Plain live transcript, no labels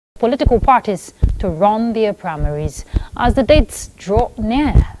political parties to run their primaries. As the dates draw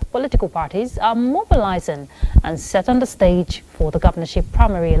near, political parties are mobilizing and set on the stage for the governorship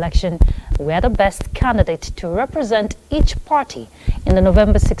primary election, where the best candidate to represent each party in the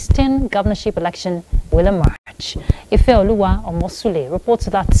November 16 governorship election will emerge. Ifeoluwa Omosule reports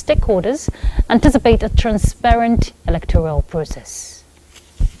that stakeholders anticipate a transparent electoral process.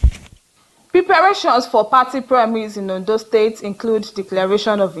 Preparations for party primaries in Ondo State include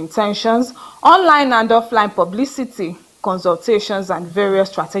declaration of intentions, online and offline publicity, consultations, and various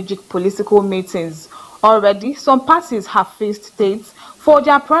strategic political meetings. Already, some parties have fixed dates for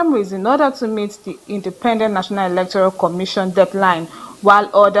their primaries in order to meet the Independent National Electoral Commission deadline, while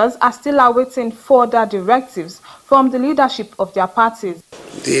others are still awaiting further directives from the leadership of their parties.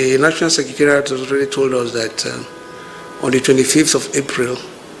 The National Secretariat has already told us that on the 25th of April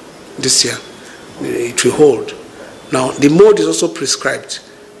this year, it will hold. Now, the mode is also prescribed.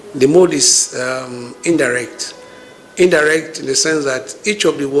 The mode is indirect. Indirect in the sense that each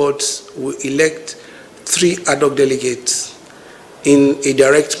of the wards will elect 3 ad hoc delegates in a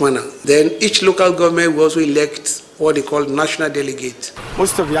direct manner. Then each local government will also elect what they call national delegate.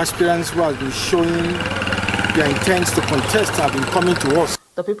 Most of the aspirants who have been showing their intents to contest have been coming to us.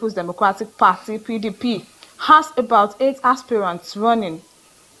 The People's Democratic Party, PDP, has about 8 aspirants running.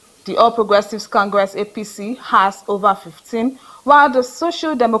 The All Progressives Congress, APC, has over 15, while the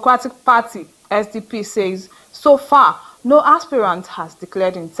Social Democratic Party, SDP, says so far no aspirant has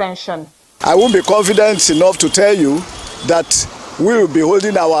declared intention. I won't be confident enough to tell you that we will be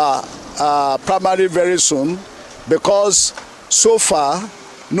holding our primary very soon, because so far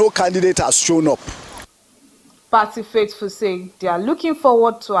no candidate has shown up. Party faithful say they are looking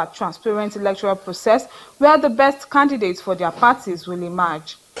forward to a transparent electoral process where the best candidates for their parties will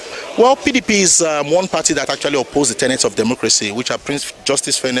emerge. Well, PDP is one party that actually opposes the tenets of democracy, which are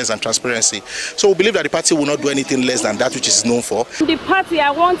justice, fairness, and transparency. So we believe that the party will not do anything less than that which is known for. The party,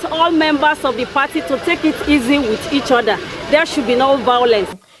 I want all members of the party to take it easy with each other. There should be no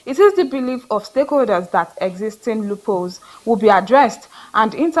violence. It is the belief of stakeholders that existing loopholes will be addressed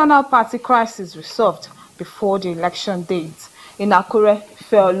and internal party crisis resolved before the election date. In Akure,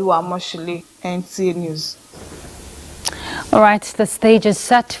 Ifeoluwa Omosule, NTA News. All right, the stage is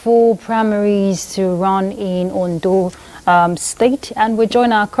set for primaries to run in Ondo State, and we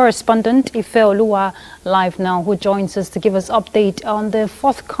join our correspondent Ifeoluwa live now, who joins us to give us update on the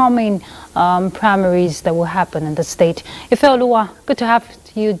forthcoming primaries that will happen in the state. Ifeoluwa, good to have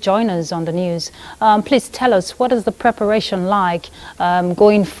you join us on the news. Please tell us, what is the preparation like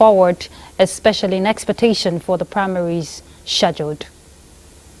going forward, especially in expectation for the primaries scheduled?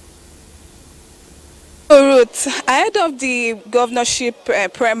 Ruth, ahead of the governorship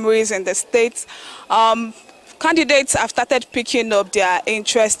primaries in the state, candidates have started picking up their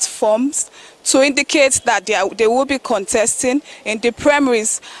interest forms to indicate that they will be contesting in the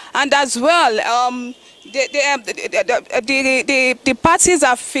primaries. And as well, the parties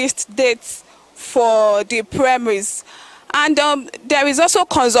have fixed dates for the primaries. And there is also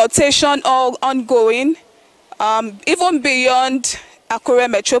consultation ongoing, even beyond Akure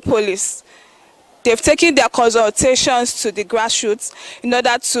Metropolis. They've taken their consultations to the grassroots in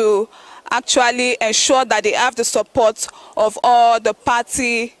order to actually ensure that they have the support of all the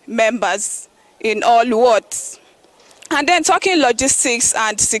party members in all wards. And then talking logistics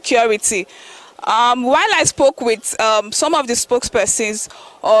and security, while I spoke with some of the spokespersons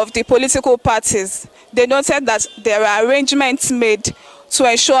of the political parties, they noted that there are arrangements made to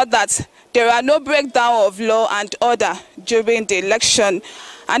ensure that there are no breakdown of law and order during the election.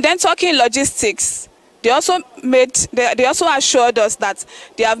 And then talking logistics, they also assured us that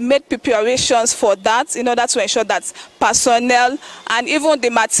they have made preparations for that in order to ensure that personnel and even the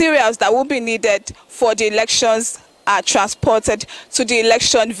materials that will be needed for the elections are transported to the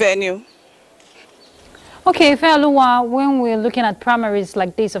election venue. Okay, Ifeoluwa, when we're looking at primaries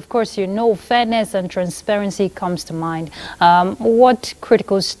like this, of course, you know, fairness and transparency comes to mind. What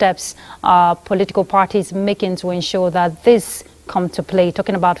critical steps are political parties making to ensure that this come to play,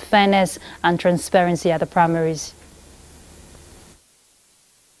 talking about fairness and transparency at the primaries?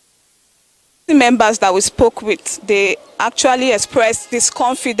 The members that we spoke with, they actually expressed this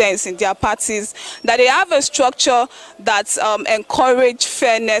confidence in their parties that they have a structure that encourages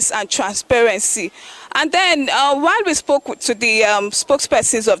fairness and transparency. And then while we spoke to the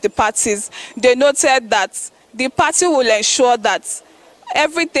spokespersons of the parties, they noted that the party will ensure that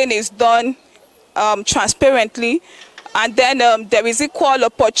everything is done transparently, and then there is equal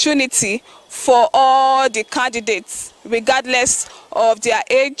opportunity for all the candidates, regardless of their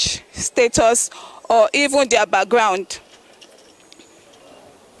age, status, or even their background.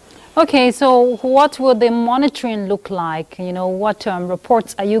 Okay, so what will the monitoring look like? You know, what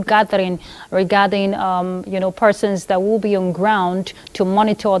reports are you gathering regarding, you know, persons that will be on ground to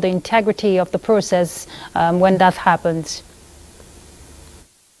monitor the integrity of the process when that happens?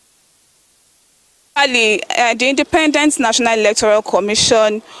 The Independent National Electoral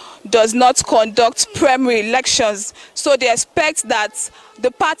Commission does not conduct primary elections, so they expect that the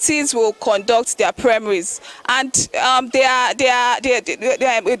parties will conduct their primaries, and they are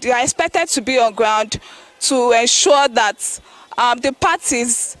expected to be on ground to ensure that the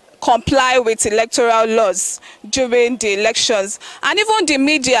parties comply with electoral laws during the elections. And even the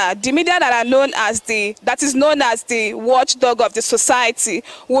media that is known as the watchdog of the society,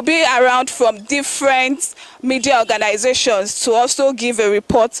 will be around from different media organizations to also give a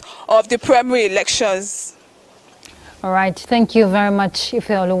report of the primary elections. All right, thank you very much,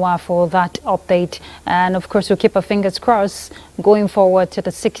 Ifeoluwa, for that update. And of course, we'll keep our fingers crossed going forward to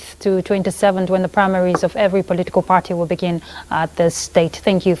the 6th to 27th, when the primaries of every political party will begin at the state.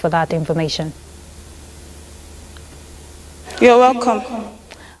 Thank you for that information. You're welcome.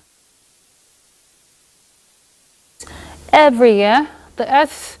 Every year, the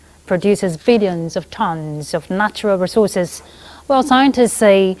Earth produces billions of tons of natural resources. Well, scientists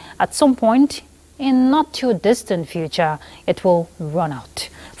say at some point, in not too distant future, it will run out.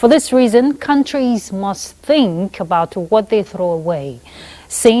 For this reason, countries must think about what they throw away,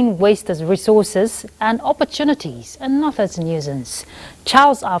 seeing waste as resources and opportunities and not as nuisance.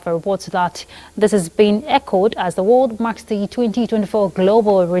 Charles Alpha reports that this has been echoed as the world marks the 2024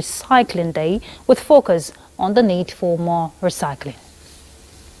 Global Recycling Day, with focus on the need for more recycling.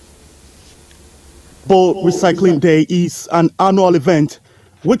 Global Recycling Day is an annual event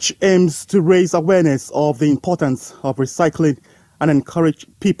which aims to raise awareness of the importance of recycling and encourage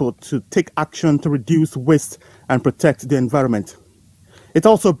people to take action to reduce waste and protect the environment. It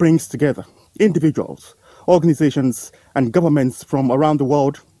also brings together individuals, organizations, and governments from around the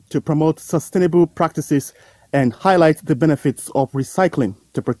world to promote sustainable practices and highlight the benefits of recycling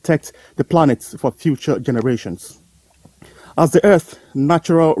to protect the planet for future generations. As the Earth's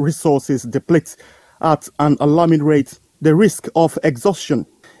natural resources deplete at an alarming rate, the risk of exhaustion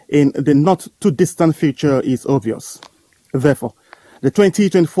in the not-too-distant future is obvious. Therefore, the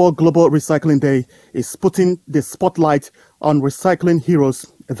 2024 Global Recycling Day is putting the spotlight on recycling heroes,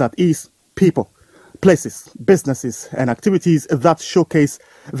 that is, people, places, businesses, and activities that showcase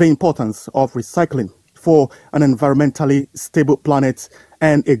the importance of recycling for an environmentally stable planet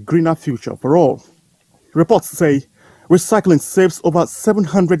and a greener future for all. Reports say recycling saves over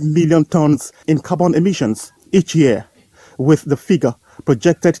 700 million tons in carbon emissions each year, with the figure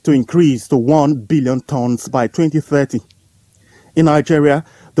projected to increase to 1 billion tons by 2030. In Nigeria,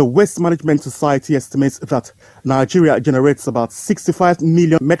 the Waste Management Society estimates that Nigeria generates about 65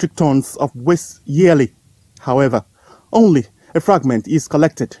 million metric tons of waste yearly. However, only a fragment is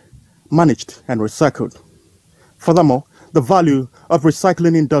collected, managed, and recycled. Furthermore, the value of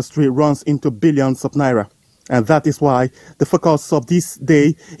recycling industry runs into billions of naira, and that is why the focus of this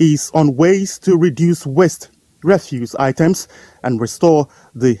day is on ways to reduce waste, refuse items, and restore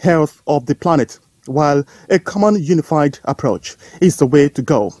the health of the planet, while a common unified approach is the way to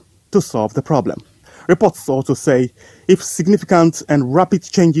go to solve the problem. Reports also say if significant and rapid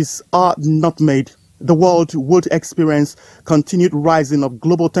changes are not made, the world would experience continued rising of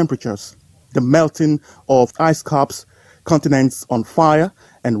global temperatures, the melting of ice caps, continents on fire,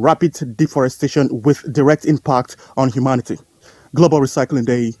 and rapid deforestation with direct impact on humanity. Global Recycling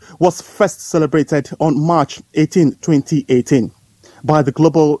Day was first celebrated on March 18, 2018 by the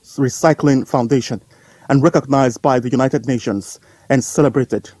Global Recycling Foundation and recognized by the United Nations and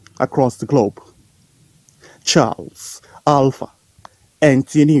celebrated across the globe. Charles Alpha,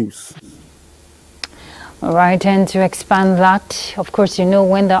 NTA News. All right, and to expand that, of course, you know,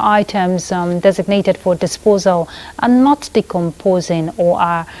 when the items designated for disposal are not decomposing or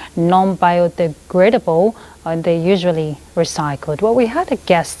are non-biodegradable, they're usually recycled. Well, we had a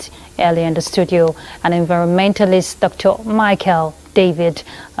guest earlier in the studio, an environmentalist, Dr. Michael David,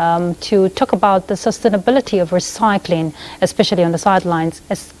 to talk about the sustainability of recycling, especially on the sidelines,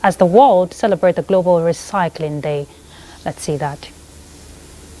 as the world celebrates the Global Recycling Day. Let's see that.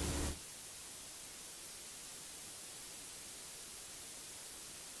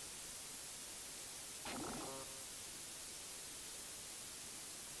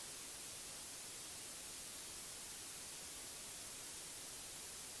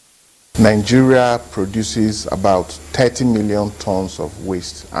 Nigeria produces about 30 million tons of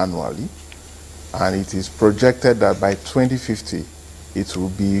waste annually, and it is projected that by 2050 it will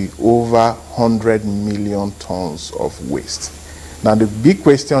be over 100 million tons of waste. Now the big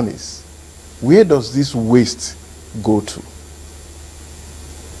question is, where does this waste go to?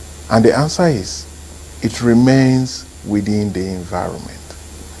 And the answer is, it remains within the environment.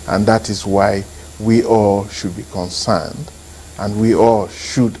 And that is why we all should be concerned, and we all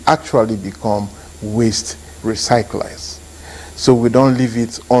should actually become waste recyclers. So we don't leave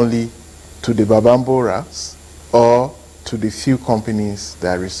it only to the Babamboras or to the few companies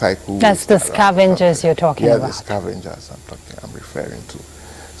that recycle. That's the scavengers you're talking about. Yeah, the scavengers I'm referring to.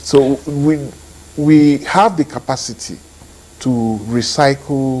 So we have the capacity to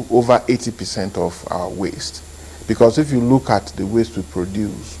recycle over 80% of our waste. Because if you look at the waste we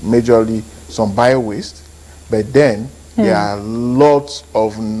produce, majorly some bio-waste, but then there are lots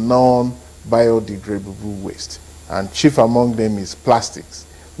of non-biodegradable waste. And chief among them is plastics,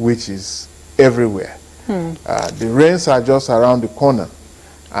 which is everywhere. The rains are just around the corner,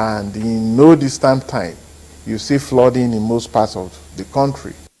 and in no distant time, you see flooding in most parts of the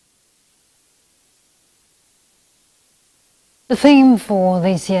country. The theme for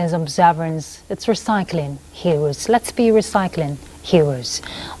this year's observance, it's recycling heroes. Let's be recycling heroes.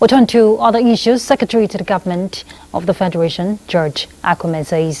 We'll turn to other issues. Secretary to the Government of the Federation, George Aguele,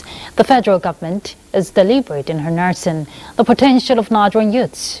 says the federal government is deliberate in harnessing the potential of Nigerian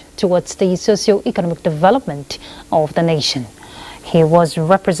youths towards the socio-economic development of the nation. He was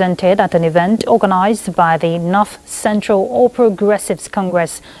represented at an event organized by the North Central All Progressives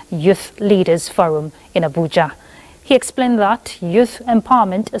Congress Youth Leaders Forum in Abuja. He explained that youth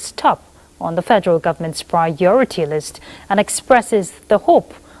empowerment is top on the federal government's priority list and expresses the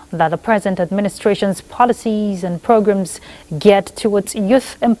hope that the present administration's policies and programs geared towards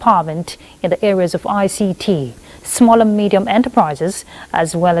youth empowerment in the areas of ICT, small and medium enterprises,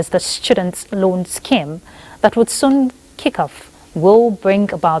 as well as the students' loan scheme that would soon kick off, will bring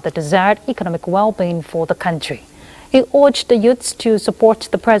about the desired economic well-being for the country. He urged the youths to support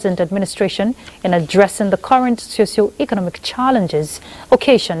the present administration in addressing the current socio-economic challenges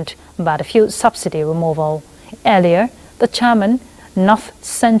occasioned by the fuel subsidy removal. Earlier, the chairman, North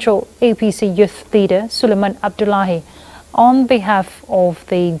Central APC youth leader Suleiman Abdullahi, on behalf of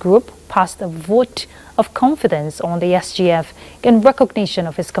the group, passed a vote of confidence on the SGF in recognition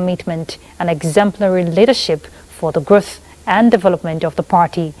of his commitment and exemplary leadership for the growth and development of the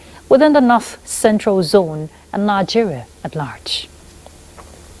party within the North Central Zone and Nigeria at large.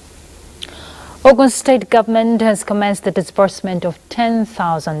 Ogun State government has commenced the disbursement of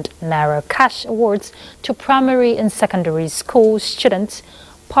 10,000 Naira cash awards to primary and secondary school students,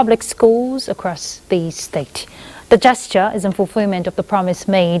 public schools across the state. The gesture is in fulfillment of the promise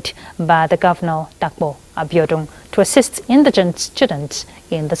made by the Governor, Dakpo Abiodun, to assist indigent students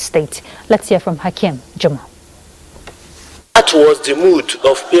in the state. Let's hear from Hakim Juma. That was the mood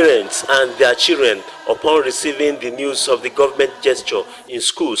of parents and their children upon receiving the news of the government gesture in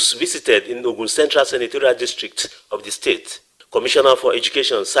schools visited in Ogun Central Senatorial District of the state. Commissioner for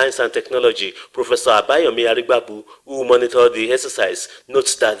Education, Science and Technology, Professor Abayomi Arigbabu, who monitored the exercise,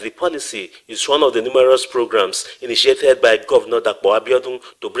 notes that the policy is one of the numerous programs initiated by Governor Dakpo Abiodun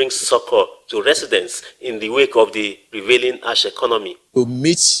to bring succor to residents in the wake of the prevailing harsh economy. To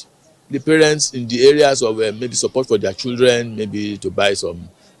meet the parents in the areas of maybe support for their children, maybe to buy some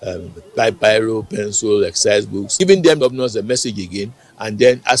biro, pencil, exercise books, giving them governors a message again, and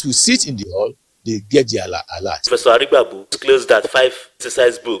then as we sit in the hall, they get the alert. Professor Arigbabu disclosed that 5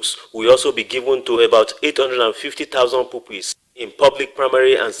 exercise books will also be given to about 850,000 pupils in public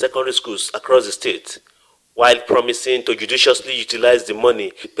primary and secondary schools across the state. While promising to judiciously utilize the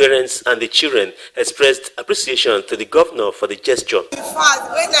money, the parents and the children expressed appreciation to the governor for the gesture. In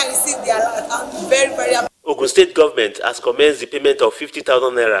fact, when I received the alert, I'm very happy. Ogun State government has commenced the payment of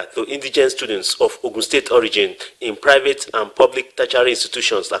 50,000 Naira to indigent students of Ogun State origin in private and public tertiary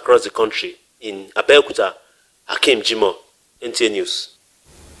institutions across the country. In Abeokuta, Hakim Jimo, NTA News.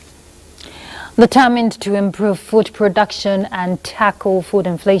 Determined to improve food production and tackle food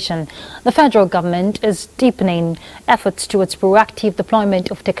inflation, the federal government is deepening efforts towards proactive deployment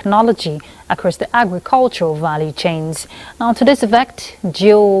of technology across the agricultural value chains. Now, to this effect,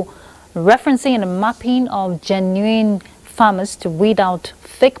 geo-referencing and mapping of genuine farmers to weed out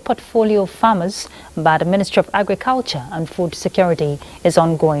fake portfolio farmers by the Ministry of Agriculture and Food Security is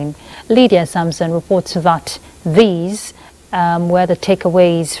ongoing. Lydia Sampson reports that these were the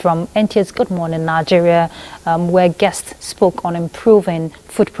takeaways from NTA's Good Morning Nigeria, where guests spoke on improving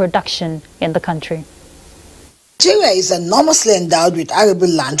food production in the country. Nigeria is enormously endowed with arable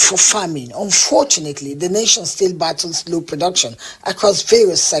land for farming. Unfortunately, the nation still battles low production across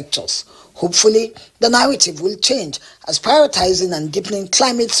various sectors. Hopefully, the narrative will change as prioritizing and deepening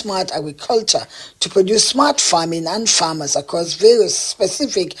climate-smart agriculture to produce smart farming and farmers across various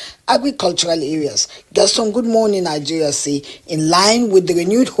specific agricultural areas. Gaston Good Morning Nigeria say, in line with the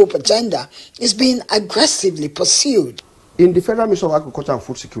renewed hope agenda, is being aggressively pursued. In the Federal Ministry of Agriculture and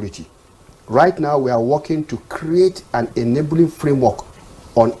Food Security, right now we are working to create an enabling framework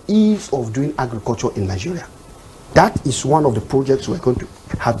on ease of doing agriculture in Nigeria. That is one of the projects we're going to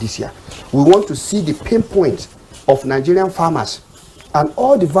have this year. We want to see the pain point of Nigerian farmers and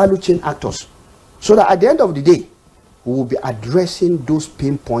all the value chain actors, so that at the end of the day, we will be addressing those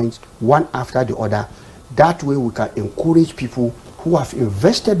pain points one after the other. That way we can encourage people who have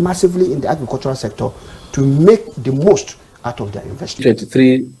invested massively in the agricultural sector to make the most out of their investment.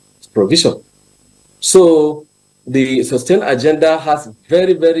 23 provision. So the sustained agenda has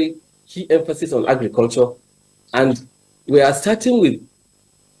very, very key emphasis on agriculture, and we are starting with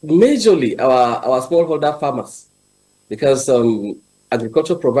majorly our smallholder farmers, because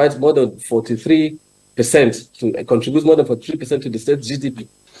agriculture provides more than 43%, contributes more than 43% to the state's GDP.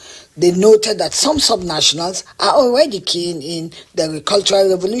 They noted that some subnationals are already keen in the agricultural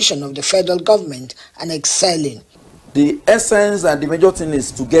revolution of the federal government and excelling. The essence and the major thing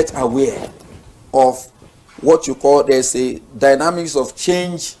is to get aware of what you call, there's a dynamics of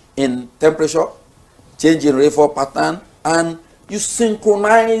change in temperature, change in rainfall pattern, and you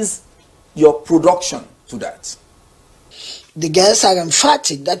synchronize your production to that. The girls are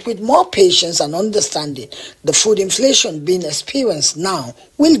emphatic that with more patience and understanding, the food inflation being experienced now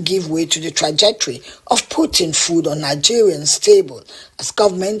will give way to the trajectory of putting food on Nigerians' table, as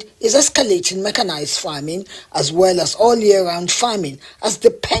government is escalating mechanized farming as well as all year-round farming, as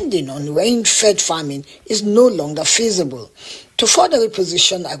depending on rain-fed farming is no longer feasible. To further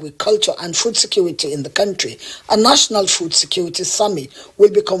reposition agriculture and food security in the country, a National Food Security Summit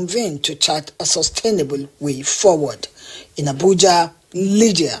will be convened to chart a sustainable way forward. In Abuja,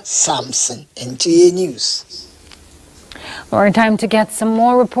 Lydia Samson, NTA News. All right, time to get some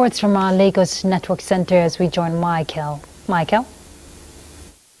more reports from our Lagos Network Center as we join Michael. Michael?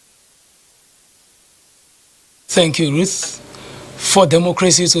 Thank you, Ruth. For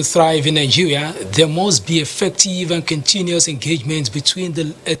democracy to thrive in Nigeria, there must be effective and continuous engagement between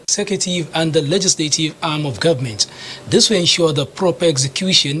the executive and the legislative arm of government. This will ensure the proper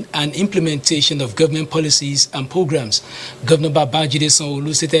execution and implementation of government policies and programs. Governor Babajide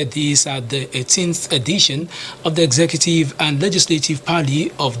Sanwo-Olu stated this at the 18th edition of the Executive and Legislative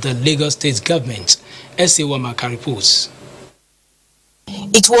Party of the Lagos State Government. S.A. Wamaka reports.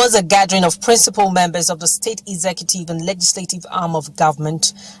 It was a gathering of principal members of the state executive and legislative arm of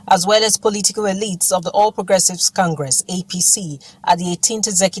government, as well as political elites of the All Progressives Congress, APC, at the 18th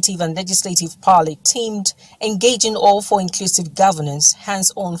Executive and Legislative Party, teamed engaging all for inclusive governance,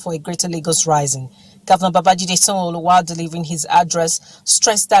 hands-on for a greater Lagos rising. Governor Babajide Sanwo-Olu, while delivering his address,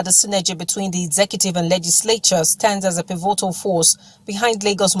 stressed that the synergy between the executive and legislature stands as a pivotal force behind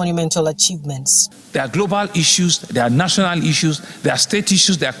Lagos' monumental achievements. There are global issues, there are national issues, there are state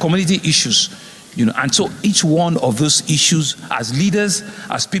issues, there are community issues. And so each one of those issues, as leaders,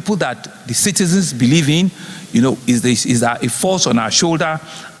 as people that the citizens believe in, is a force on our shoulder,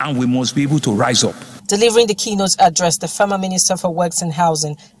 and we must be able to rise up. Delivering the keynote address, the former Minister for Works and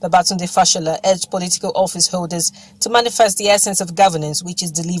Housing, Babatunde Fashola, urged political office holders to manifest the essence of governance, which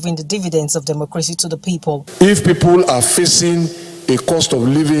is delivering the dividends of democracy to the people. If people are facing a cost of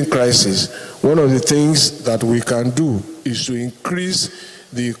living crisis, one of the things that we can do is to increase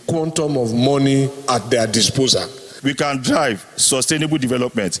the quantum of money at their disposal. We can drive sustainable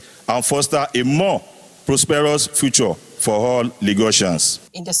development and foster a more prosperous future for all Lagosians.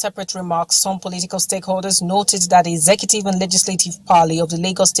 In the separate remarks, some political stakeholders noted that the executive and legislative party of the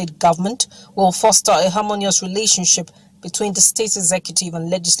Lagos State Government will foster a harmonious relationship between the state executive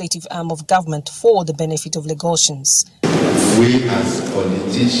and legislative arm of government for the benefit of Lagosians. We as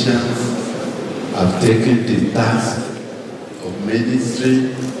politicians have taken the task of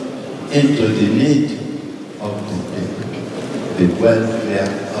ministry into the need of the people, the welfare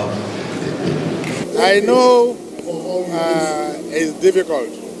of the people. I know it's difficult,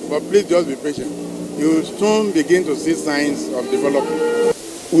 but please just be patient. You will soon begin to see signs of development.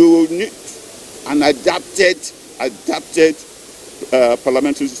 We will need an adapted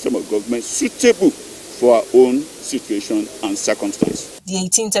parliamentary system of government suitable for our own situation and circumstance. The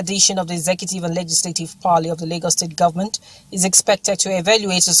 18th edition of the Executive and Legislative Party of the Lagos State Government is expected to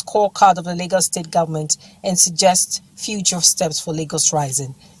evaluate the scorecard of the Lagos State Government and suggest future steps for Lagos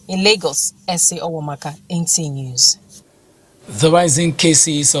rising. In Lagos, S.A. Owamaka, NTA News. The rising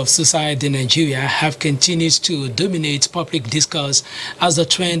cases of suicide in Nigeria have continued to dominate public discourse as the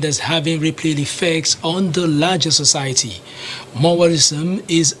trend is having ripple effects on the larger society. More worrisome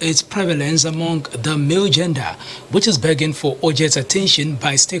is its prevalence among the male gender, which is begging for urgent attention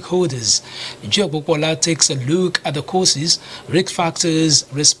by stakeholders. Joe Popola takes a look at the causes, risk factors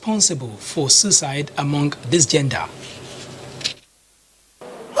responsible for suicide among this gender.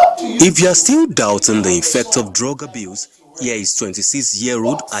 If you are still doubting the effect of drug abuse, here is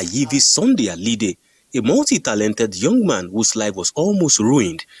 26-year-old Ayivi Sunday Alide, a multi-talented young man whose life was almost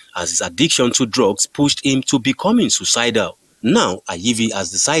ruined as his addiction to drugs pushed him to becoming suicidal. Now, Ayivi has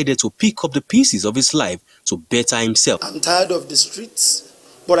decided to pick up the pieces of his life to better himself. I'm tired of the streets,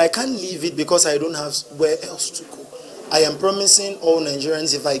 but I can't leave it because I don't have where else to go. I am promising all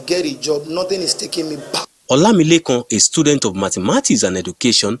Nigerians if I get a job, nothing is taking me back. Olamilekon, a student of mathematics and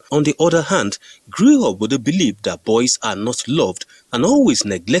education, on the other hand, grew up with the belief that boys are not loved and always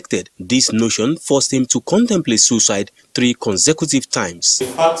neglected. This notion forced him to contemplate suicide 3 consecutive times. The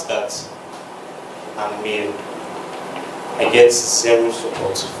fact that I'm male, I get zero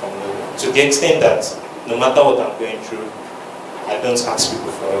support from women, to the extent that no matter what I'm going through, I don't ask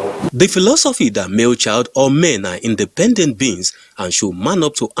people for help. The philosophy that male child or men are independent beings and should man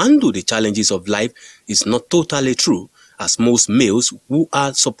up to handle the challenges of life is not totally true, as most males who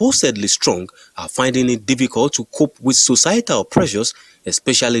are supposedly strong are finding it difficult to cope with societal pressures,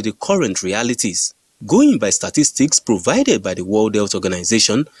 especially the current realities. Going by statistics provided by the World Health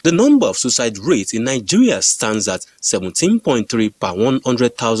Organization, the number of suicide rates in Nigeria stands at 17.3 per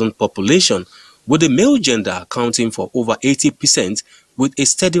 100,000 population, with the male gender accounting for over 80%, with a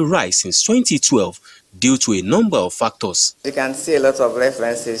steady rise since 2012 due to a number of factors. You can see a lot of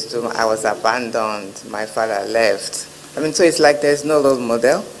references to I was abandoned, my father left. I mean, so it's like there's no role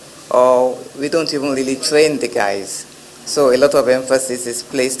model, or we don't even really train the guys. So a lot of emphasis is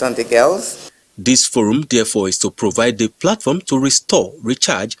placed on the girls. This forum, therefore, is to provide the platform to restore,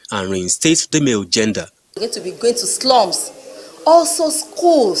 recharge, and reinstate the male gender. We're going to be going to slums, also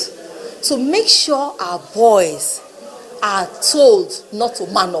schools, to make sure our boys are told not to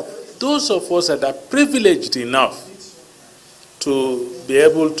man up. Those of us that are privileged enough to be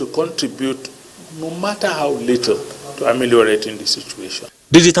able to contribute, no matter how little, to ameliorating the situation.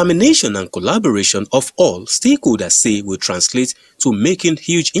 The determination and collaboration of all stakeholders say will translate to making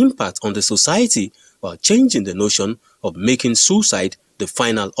huge impact on the society while changing the notion of making suicide the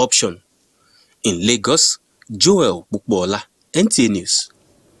final option. In Lagos, Joel Bukbola, NTA News.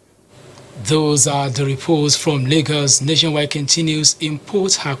 Those are the reports from Lagos. Nationwide continues in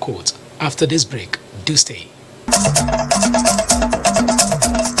Port Harcourt. After this break, do stay.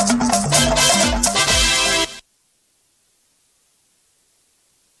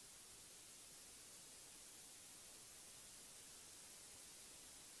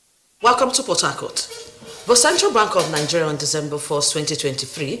 Welcome to Port Harcourt. The Central Bank of Nigeria on December 1st,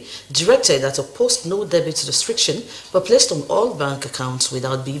 2023 directed that a post-no debit restriction be placed on all bank accounts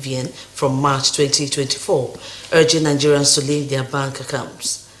without BVN from March 2024, urging Nigerians to link their bank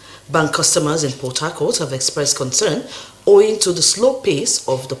accounts. Bank customers in Port Harcourt have expressed concern owing to the slow pace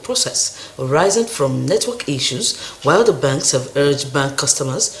of the process arising from network issues, while the banks have urged bank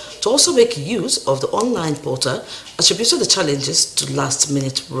customers to also make use of the online portal, attributing the challenges to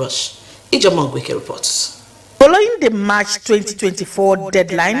last-minute rush. Ijamongweke reports. Following the March 2024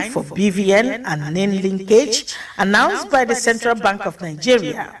 deadline for BVN and NIN linkage announced by the Central Bank of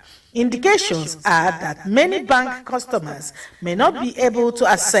Nigeria, indications are that many bank customers may not be able to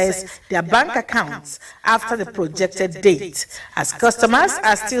access their bank accounts after the projected date, as customers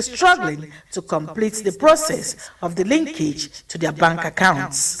are still struggling to complete the process of the linkage to their bank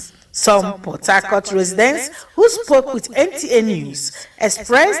accounts. Some Port Harcourt residents who spoke with NTA News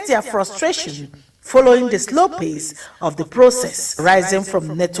expressed their frustration following the slow pace of the process arising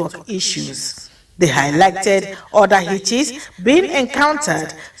from network issues. They highlighted other hitches being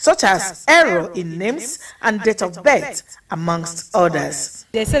encountered, such as error in names and date of birth, amongst others.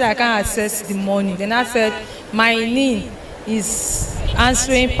 They said I can't access the money. Then I said my NIN is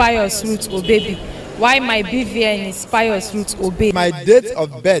answering Pious Ruth Obebi. Why my BVN is Pious Ruth Obebi? My date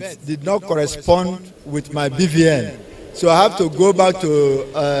of birth did not correspond with my BVN. So I have to go back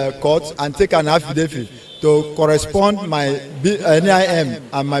to court and take an affidavit to correspond my NIM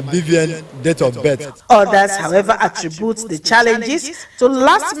and my BVN date of birth. Others, however, attribute the challenges to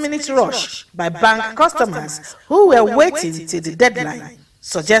last-minute rush by bank customers who were waiting till the deadline,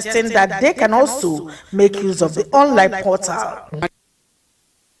 suggesting that they can also make use of the online portal.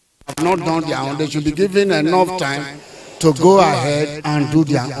 Have not done their own. They should be given enough time to go ahead and do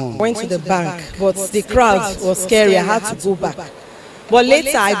their own. Went to the bank, but the crowd was scary. I had to go back. But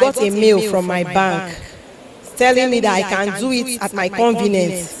later, I got a mail from my bank telling me that I can do it at my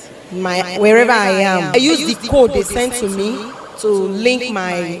convenience, wherever I am. I used the code they sent to me to link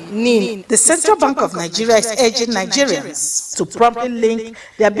my NIN. The Central Bank of Nigeria is urging Nigerians to promptly link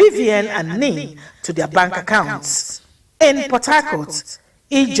their BVN and NIN to their bank accounts. In Port Harcourt,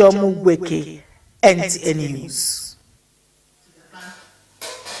 Ijomu Gweke, NTA News.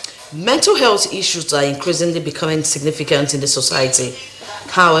 Mental health issues are increasingly becoming significant in the society.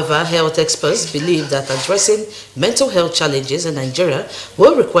 However, health experts believe that addressing mental health challenges in Nigeria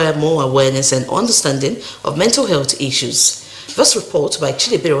will require more awareness and understanding of mental health issues. This report by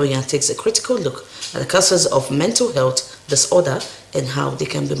Chidiberoyan takes a critical look at the causes of mental health disorder and how they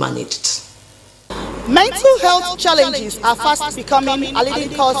can be managed. Mental health challenges are fast becoming a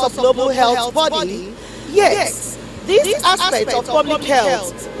leading cause of global health burden. Yet, this aspect of public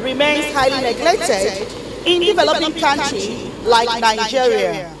health remains highly neglected in developing countries like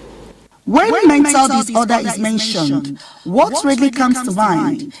Nigeria. When mental disorder is mentioned, what readily comes to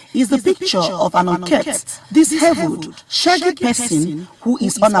mind is the picture of an unkempt, disheveled, shaggy person who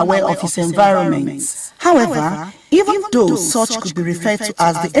is unaware of his environment. However, even though such could be referred to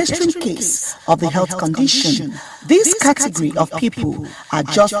as the extreme case of the health condition, this category of people are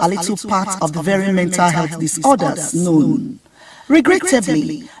just a little part of the very mental health disorders known.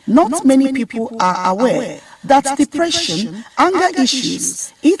 Regrettably, not many people are aware that depression, anger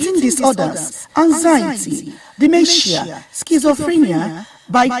issues, eating disorders, anxiety, dementia, schizophrenia,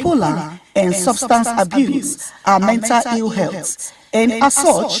 bipolar, and substance abuse are mental ill health. And as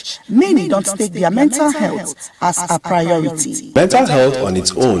such, many don't take their mental health as a priority. Mental health on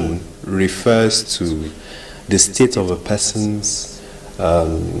its own refers to the state of a person's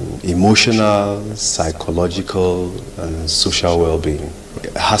emotional, psychological, and social well-being.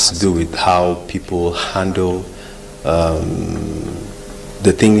 It has to do with how people handle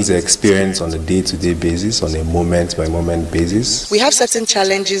the things they experience on a day-to-day basis, on a moment-by-moment basis. We have certain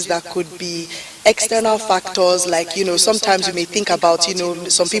challenges that could be external factors, like, sometimes you may think about,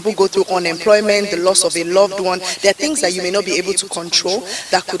 some people go through unemployment, the loss of a loved one. There are things that you may not be able to control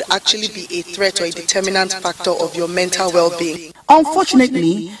that could actually be a threat or a determinant factor of your mental well-being.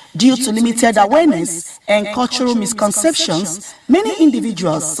 Unfortunately, due to limited awareness and cultural misconceptions, many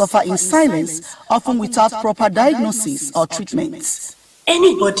individuals suffer in silence, often without proper diagnosis or treatment.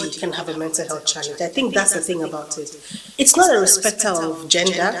 Anybody can have a mental health challenge. I think that's the thing about it. It's not a respecter of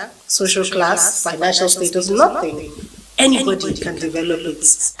gender, social class, financial status, nothing. Anybody can develop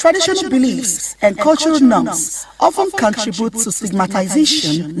it. Traditional beliefs and cultural norms often contribute to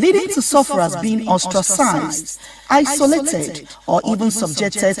stigmatization, leading to sufferers being ostracized, isolated, or even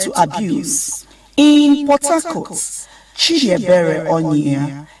subjected to abuse. In Port Harcourt,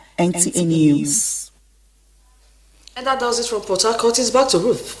 Chidiberoyan, NTA News. And that does it from Port Harcourt. It's back to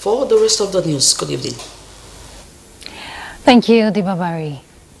Ruth for the rest of the news. Good evening. Thank you, Dibabari.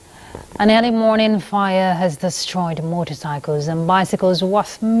 An early morning fire has destroyed motorcycles and bicycles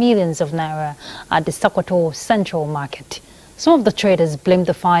worth millions of naira at the Sokoto Central Market. Some of the traders blame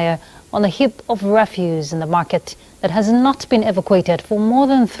the fire on a heap of refuse in the market that has not been evacuated for more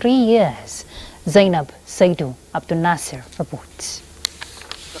than 3 years. Zainab Saidu Abdul Nasir reports.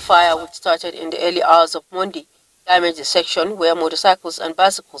 The fire, which started in the early hours of Monday, damaged the section where motorcycles and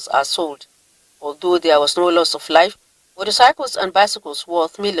bicycles are sold. Although there was no loss of life, motorcycles and bicycles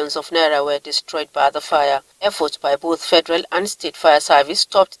worth millions of naira were destroyed by the fire. Efforts by both federal and state fire service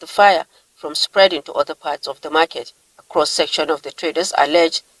stopped the fire from spreading to other parts of the market. A cross-section of the traders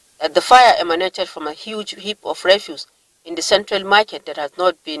alleged that the fire emanated from a huge heap of refuse in the central market that has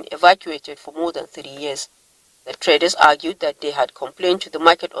not been evacuated for more than 3 years. The traders argued that they had complained to the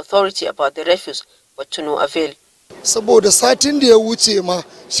market authority about the refuse, but to no avail. Saboda satin da ya wuce ma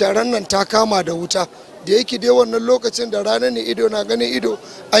sharan nan ta kama da wuta da yake dai wannan lokacin da rana ne ido na ganin ido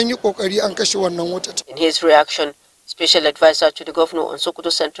an yi kokari an kashe wannan wuta. In his reaction, Special Advisor to the Governor on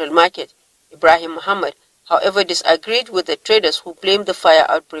Sokoto Central Market, Ibrahim Muhammad, however, disagreed with the traders who blamed the fire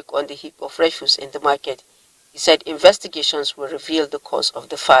outbreak on the heap of refuse in the market. He said investigations will reveal the cause of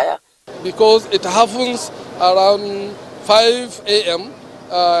the fire. Because it happens around 5 a.m.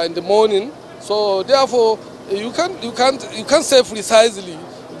 In the morning, so therefore you can't say precisely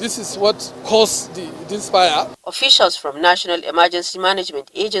this is what caused this fire. Officials from National Emergency Management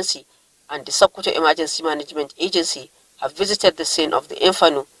Agency and the Sokoto Emergency Management Agency have visited the scene of the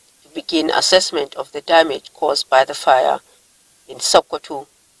inferno to begin assessment of the damage caused by the fire. In Sokoto,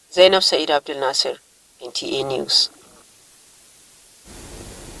 Zainab Said Abdul Nasir, NTA News.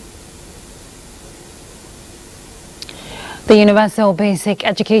 The Universal Basic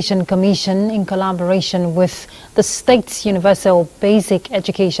Education Commission, in collaboration with the state's Universal Basic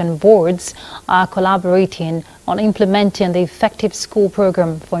Education Boards, are collaborating on implementing the effective school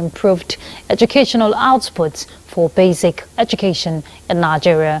program for improved educational outputs for basic education in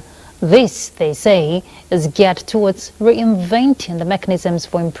Nigeria. This, they say, is geared towards reinventing the mechanisms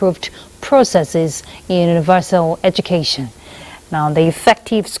for improved processes in universal education. Now, the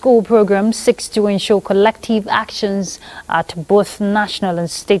effective school program seeks to ensure collective actions at both national and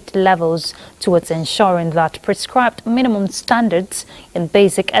state levels towards ensuring that prescribed minimum standards in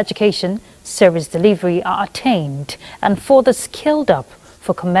basic education service delivery are attained and further scaled up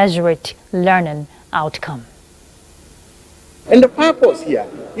for commensurate learning outcome. And the purpose here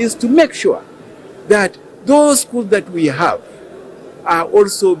is to make sure that those schools that we have are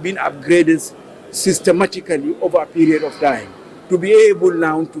also being upgraded systematically over a period of time, to be able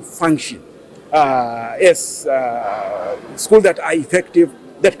now to function as schools that are effective,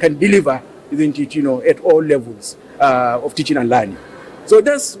 that can deliver, isn't it, at all levels of teaching and learning. So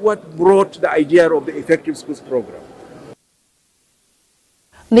that's what brought the idea of the Effective Schools program.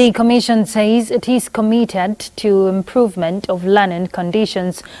 The Commission says it is committed to improvement of learning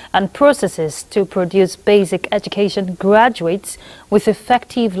conditions and processes to produce basic education graduates with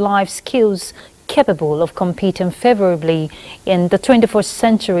effective life skills capable of competing favorably in the 21st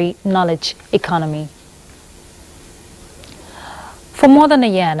century knowledge economy. For more than a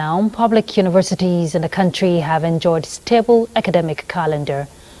year now, public universities in the country have enjoyed stable academic calendar,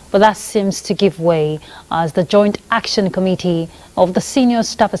 but that seems to give way as the Joint Action Committee of the Senior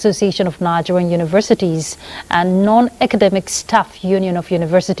Staff Association of Nigerian Universities and Non-Academic Staff Union of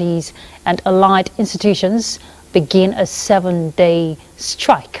Universities and Allied Institutions begin a 7-day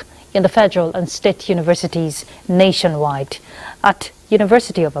strike in the federal and state universities nationwide. At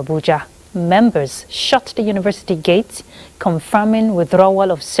University of Abuja, members shut the university gates, confirming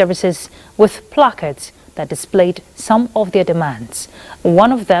withdrawal of services with placards that displayed some of their demands.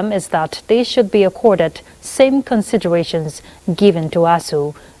 One of them is that they should be accorded same considerations given to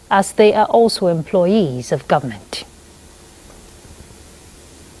ASU, as they are also employees of government.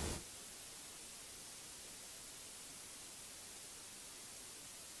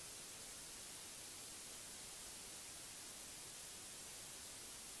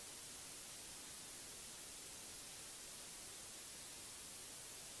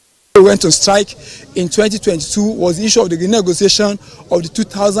 We went on strike in 2022 was the issue of the renegotiation of the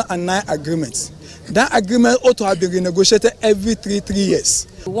 2009 agreement. That agreement ought to have been renegotiated every three years.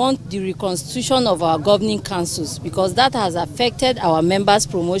 We want the reconstitution of our governing councils because that has affected our members'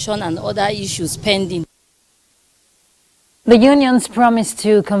 promotion and other issues pending. The unions promised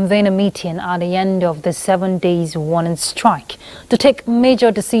to convene a meeting at the end of the 7 days warning strike to take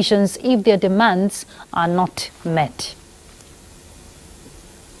major decisions if their demands are not met.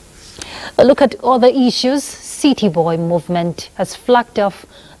 A look at other issues. City Boy movement has flagged off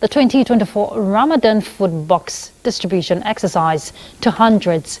the 2024 Ramadan food box distribution exercise to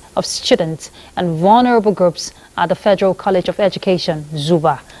hundreds of students and vulnerable groups at the Federal College of Education,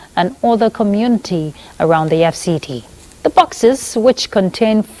 Zuba, and other community around the FCT. The boxes, which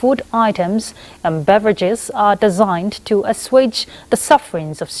contain food items and beverages, are designed to assuage the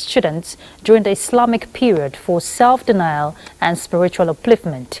sufferings of students during the Islamic period for self-denial and spiritual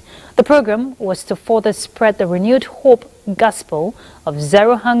upliftment. The program was to further spread the renewed hope gospel of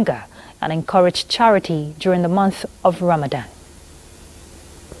zero hunger and encourage charity during the month of Ramadan.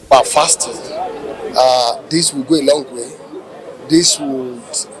 By fasting, this will go a long way. This would,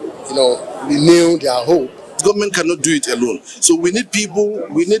 renew their hope. Government cannot do it alone. So we need people,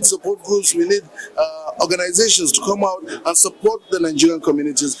 we need support groups, we need organizations to come out and support the Nigerian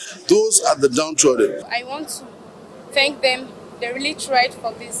communities. Those are the downtrodden. I want to thank them. They really tried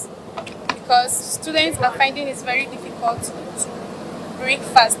for this because students are finding it very difficult to break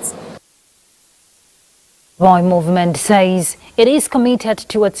fast. Boy movement says it is committed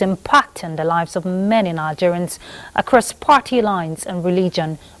to its impact on the lives of many Nigerians across party lines and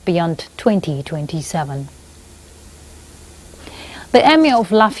religion beyond 2027. The Emir of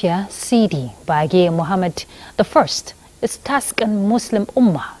Lafia, Sidi Aguele Mohammed I, is tasked on Muslim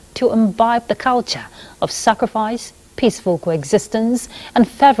Ummah to imbibe the culture of sacrifice, peaceful coexistence and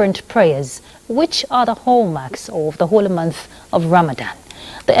fervent prayers, which are the hallmarks of the holy month of Ramadan.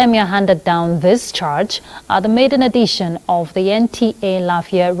 The Emir handed down this charge at the maiden edition of the NTA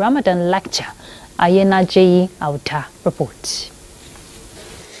Lafia Ramadan lecture. Ayena J. Auta reports.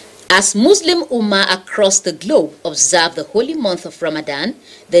 As Muslim Ummah across the globe observe the holy month of Ramadan,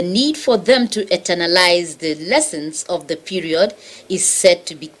 the need for them to eternalize the lessons of the period is said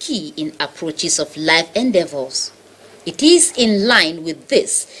to be key in approaches of life endeavors. It is in line with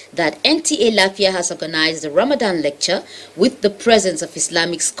this that NTA Lafia has organized the Ramadan lecture with the presence of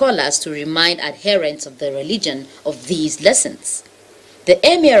Islamic scholars to remind adherents of the religion of these lessons. The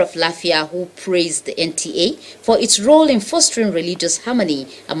Emir of Lafia, who praised the NTA for its role in fostering religious harmony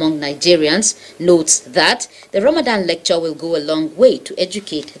among Nigerians, notes that the Ramadan lecture will go a long way to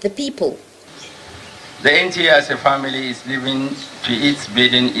educate the people. The NTA as a family is living to its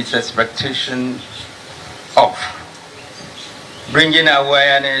bidding, its expectation of bringing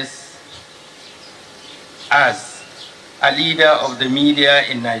awareness as a leader of the media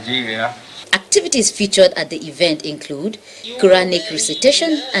in Nigeria. Activities featured at the event include Quranic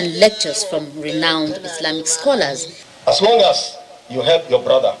recitation and lectures from renowned Islamic scholars. As long as you help your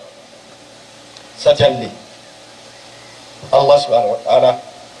brother, certainly Allah subhanahu wa ta'ala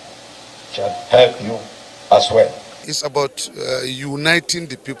shall help you as well. It's about uniting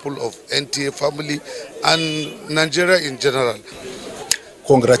the people of NTA family and Nigeria in general.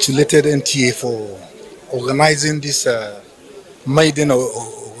 Congratulated NTA for organizing this maiden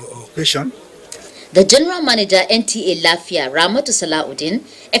occasion. The General Manager NTA Lafia, Ramatu Salahuddin,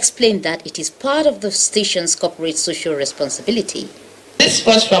 explained that it is part of the station's corporate social responsibility. This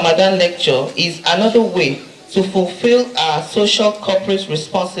first Ramadan lecture is another way to fulfill our social corporate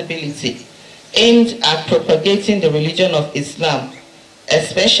responsibility aimed at propagating the religion of Islam,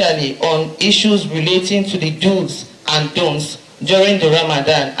 especially on issues relating to the do's and don'ts during the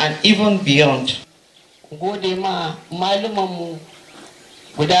Ramadan and even beyond.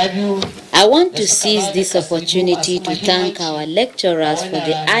 I want to seize this opportunity to thank our lecturers for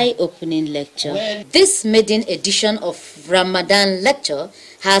the eye-opening lecture. This maiden edition of Ramadan lecture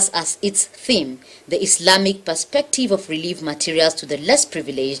has as its theme the Islamic perspective of relief materials to the less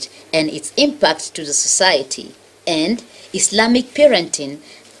privileged and its impact to the society, and Islamic parenting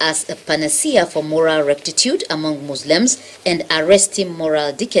as a panacea for moral rectitude among Muslims and arresting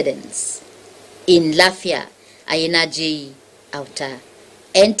moral decadence. In Lafia, Ayenaji Auta,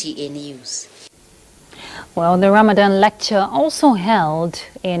 NTA News. Well, the Ramadan lecture also held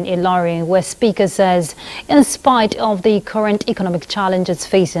in Ilorin, where speaker says, in spite of the current economic challenges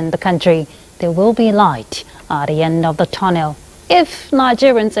facing the country, there will be light at the end of the tunnel if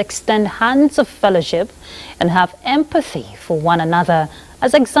Nigerians extend hands of fellowship and have empathy for one another,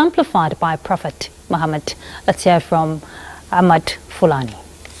 as exemplified by Prophet Muhammad. Let's hear from Ahmad Fulani.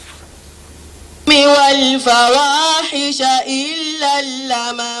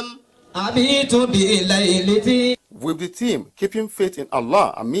 With the theme, Keeping Faith in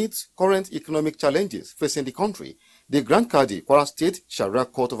Allah Amidst Current Economic Challenges Facing the Country, the Grand Qadi, Kwara State Sharia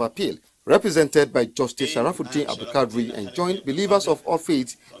Court of Appeal, represented by Justice Sharafuddin Abdulkadri, enjoined believers of all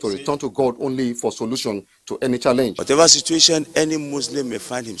faiths to return to God only for solution to any challenge. Whatever situation any Muslim may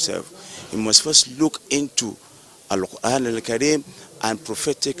find himself, he must first look into Al-Quran Al-Karim and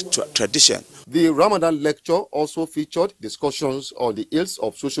prophetic tradition. The Ramadan lecture also featured discussions on the ills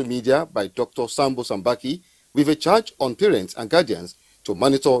of social media by Dr. Sambo Sambaki, with a charge on parents and guardians to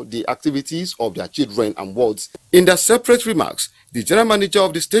monitor the activities of their children and wards. In their separate remarks, the general manager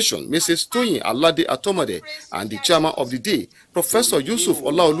of the station, Mrs. Toyin Alade Atomade, and the chairman of the day, Professor Yusuf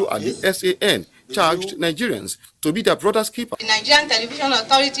Olaolu Ali SAN, charged Nigerians to be their brother's keeper. The Nigerian Television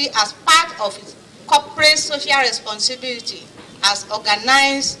Authority, as part of its corporate social responsibility, has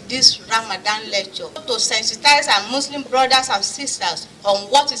organized this Ramadan lecture to sensitize our Muslim brothers and sisters on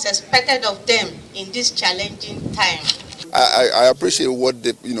what is expected of them in this challenging time. I appreciate what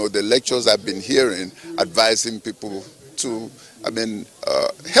the lectures I've been hearing, advising people to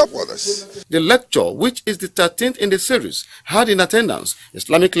help others. The lecture, which is the 13th in the series, had in attendance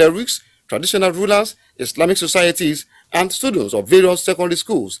Islamic clerics, traditional rulers, Islamic societies, and students of various secondary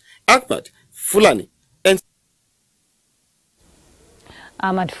schools. Ahmad Fulani.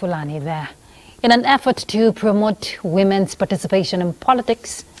 Ahmad Fulani there. In an effort to promote women's participation in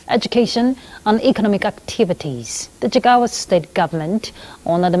politics, education and economic activities, the Jigawa State Government,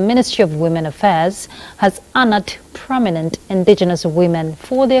 under the Ministry of Women Affairs, has honored prominent indigenous women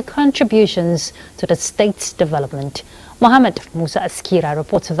for their contributions to the state's development. Mohammed Musa Askira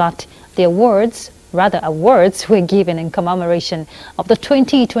reports that the awards were given in commemoration of the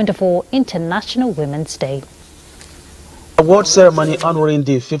 2024 International Women's Day. The award ceremony honoring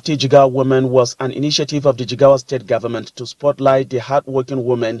the 50 Jigawa women was an initiative of the Jigawa State Government to spotlight the hard-working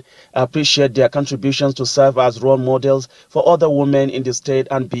women, appreciate their contributions to serve as role models for other women in the state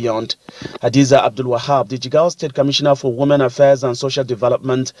and beyond. Hadiza Abdul Wahab, the Jigawa State Commissioner for Women Affairs and Social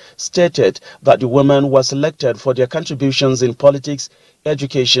Development, stated that the women were selected for their contributions in politics,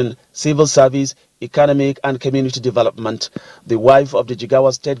 education, civil service, economic and community development. The wife of the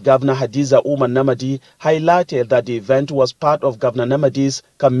Jigawa State Governor Hadiza Umar Namadi highlighted that the event was part of Governor Namadi's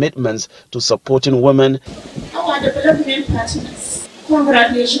commitments to supporting women. Our development partners,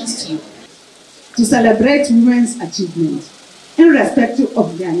 congratulations to you to celebrate women's achievements irrespective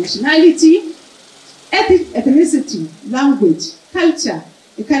of their nationality, ethnicity, language, culture,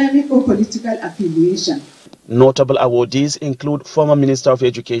 economic or political affiliation. Notable awardees include former Minister of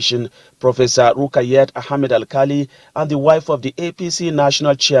Education, Professor Rukayat Ahmed Al-Kali, and the wife of the APC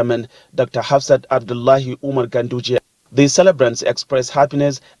National Chairman, Dr. Hafsat Abdullahi Umar Ganduje. The celebrants expressed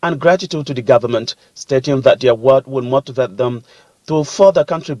happiness and gratitude to the government, stating that the award will motivate them to further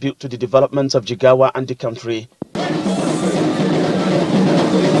contribute to the development of Jigawa and the country.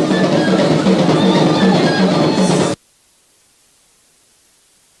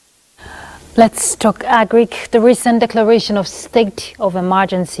 Let's talk agric. The recent declaration of state of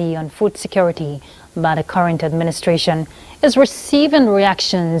emergency on food security by the current administration is receiving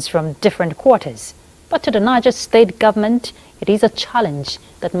reactions from different quarters. But to the Niger state government, it is a challenge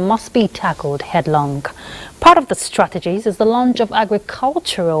that must be tackled headlong. Part of the strategies is the launch of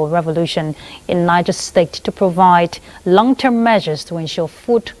agricultural revolution in Niger state to provide long-term measures to ensure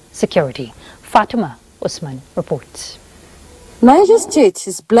food security. Fatima Usman reports. Niger State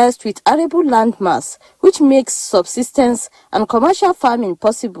is blessed with arable landmass, which makes subsistence and commercial farming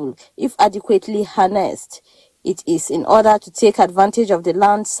possible if adequately harnessed. It is in order to take advantage of the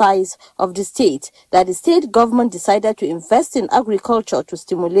land size of the state that the state government decided to invest in agriculture to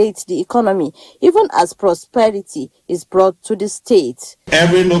stimulate the economy, even as prosperity is brought to the state.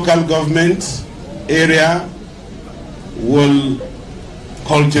 Every local government area will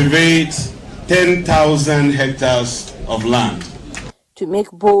cultivate 10,000 hectares of land. To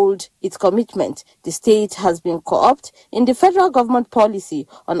make bold its commitment, the state has been co-opted in the federal government policy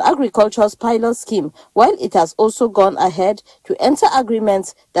on agriculture's pilot scheme, while it has also gone ahead to enter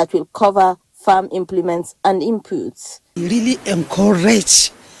agreements that will cover farm implements and inputs. We really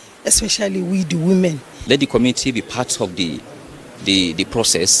encourage, especially we the women. Let the community be part of the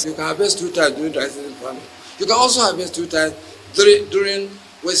process. You can harvest 2 times during dry season farming. You can also harvest 2 times during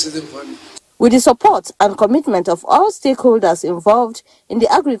wet season farming. With the support and commitment of all stakeholders involved in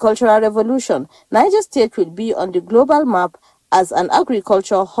the agricultural revolution, Niger State will be on the global map as an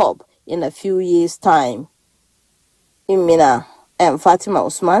agricultural hub in a few years' time. In Mina, I'm Fatima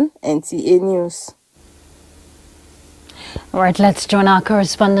Usman, NTA News. All right, let's join our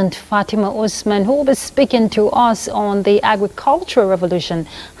correspondent Fatima Usman, who will be speaking to us on the agricultural revolution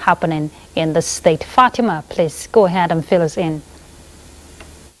happening in the state. Fatima, please go ahead and fill us in.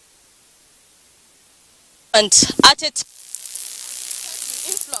 And at it,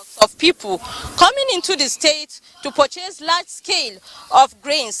 influx of people coming into the state to purchase large scale of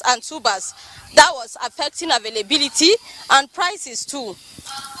grains and tubers that was affecting availability and prices too.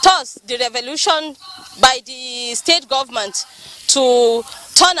 Thus, the revolution by the state government to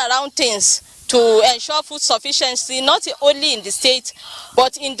turn around things to ensure food sufficiency not only in the state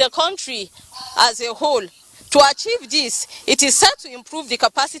but in the country as a whole. To achieve this, it is set to improve the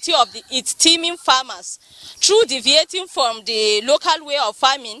capacity of its teeming farmers through deviating from the local way of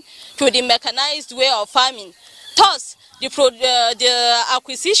farming to the mechanized way of farming. Thus, the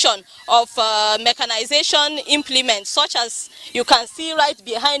acquisition of mechanization implements, such as you can see right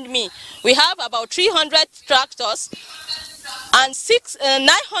behind me. We have about 300 tractors and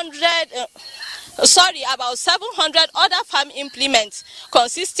about 700 other farm implements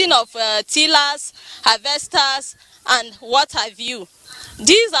consisting of tillers, harvesters, and what have you.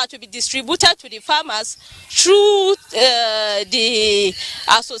 These are to be distributed to the farmers through the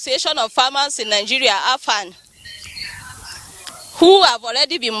Association of Farmers in Nigeria, AFAN, who have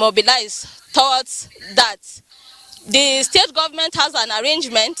already been mobilized towards that. The state government has an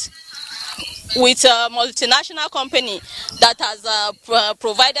arrangement with a multinational company that has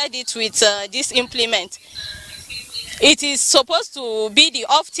provided it with this implement. It is supposed to be the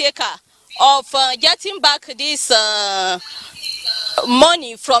off-taker of getting back this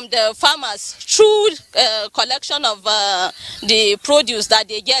money from the farmers through collection of the produce that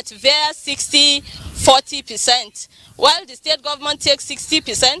they get via 60-40%. While the state government takes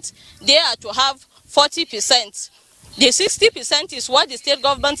 60%, they are to have 40%. The 60% is what the state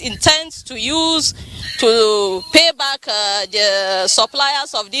government intends to use to pay back the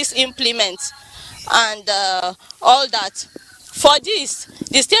suppliers of these implements and all that. For this,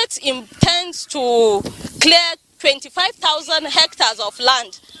 the state intends to clear 25,000 hectares of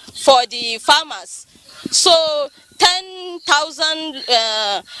land for the farmers. So 10,000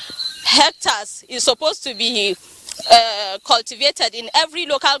 hectares is supposed to be cultivated in every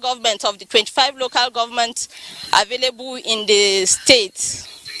local government of the 25 local governments available in the state.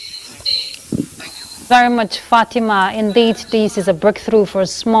 Very much, Fatima. Indeed, this is a breakthrough for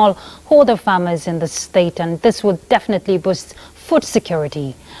smallholder farmers in the state, and this will definitely boost food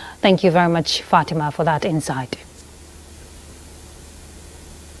security. Thank you very much, Fatima, for that insight.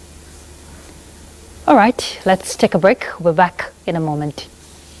 All right, let's take a break. We're back in a moment.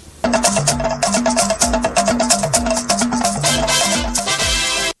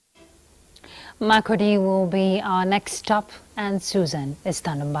 Makurdi will be our next stop, and Susan is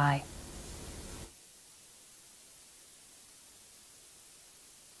standing by.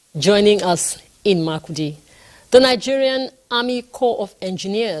 Joining us in Makurdi, the Nigerian Army Corps of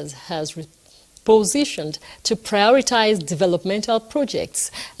Engineers has positioned to prioritize developmental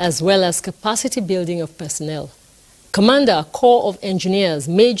projects as well as capacity building of personnel. Commander, Corps of Engineers,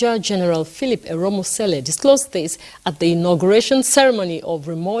 Major General Philip Eromosele disclosed this at the inauguration ceremony of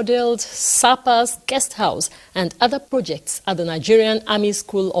remodeled Sapa's Guest House and other projects at the Nigerian Army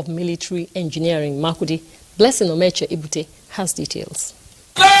School of Military Engineering, Makurdi. Blessing Omeche Ibute has details.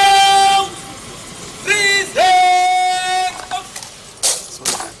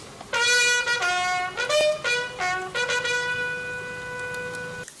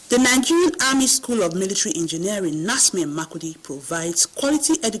 The Nigerian Army School of Military Engineering, NASME Makurdi, provides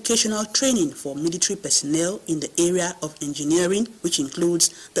quality educational training for military personnel in the area of engineering, which includes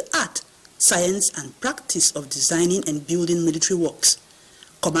the art, science, and practice of designing and building military works.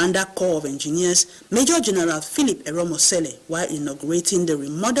 Commander, Corps of Engineers, Major General Philip Eromosele, while inaugurating the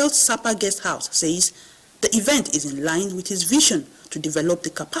remodeled Sapa Guest House, says the event is in line with his vision to develop the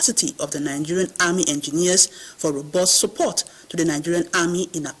capacity of the Nigerian Army engineers for robust support to the Nigerian Army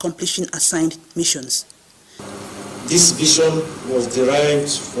in accomplishing assigned missions. This vision was derived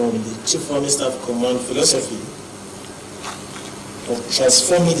from the Chief Army Staff Command philosophy of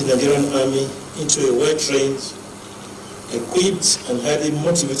transforming the Nigerian Army into a well-trained, equipped and highly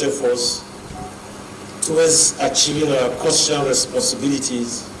motivated force towards achieving our constitutional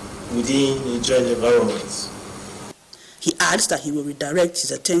responsibilities within the joint environment. He adds that he will redirect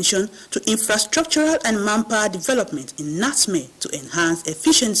his attention to infrastructural and manpower development in NASME to enhance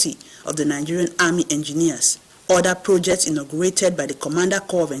efficiency of the Nigerian Army engineers. Other projects inaugurated by the Commander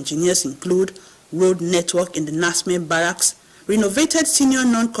Corps of Engineers include road network in the NASME barracks, renovated senior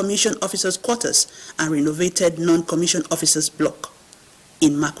non-commissioned officers' quarters, and renovated non-commissioned officers' block.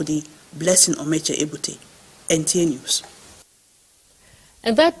 In Makurdi, Blessing Omeche Ebute, NTA News.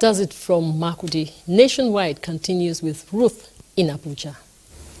 And that does it from Makurdi. Nationwide continues with Ruth in Abuja.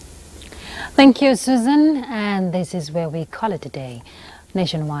 Thank you, Susan. And this is where we call it a day.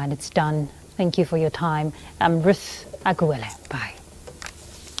 Nationwide, it's done. Thank you for your time. I'm Ruth Aguele. Bye.